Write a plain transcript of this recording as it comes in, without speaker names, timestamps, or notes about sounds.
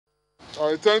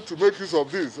I intend to make use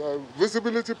of this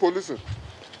visibility policing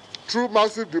through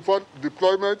massive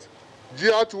deployment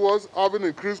geared towards having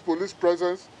increased police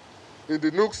presence in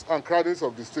the nooks and crannies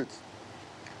of the state.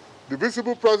 The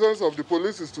visible presence of the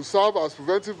police is to serve as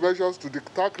preventive measures to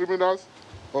deter criminals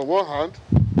on one hand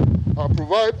and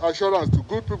provide assurance to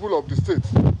good people of the state.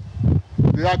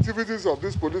 The activities of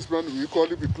these policemen will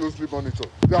equally be closely monitored.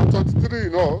 There are 23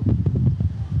 in all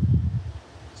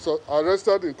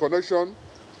arrested in connection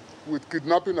with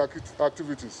kidnapping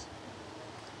activities.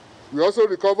 We also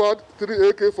recovered 3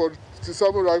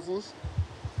 AK-47 rifles,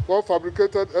 1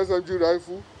 fabricated SMG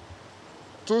rifle,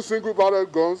 2 single-barrel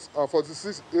guns, and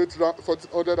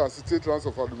 468 rounds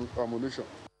of ammunition.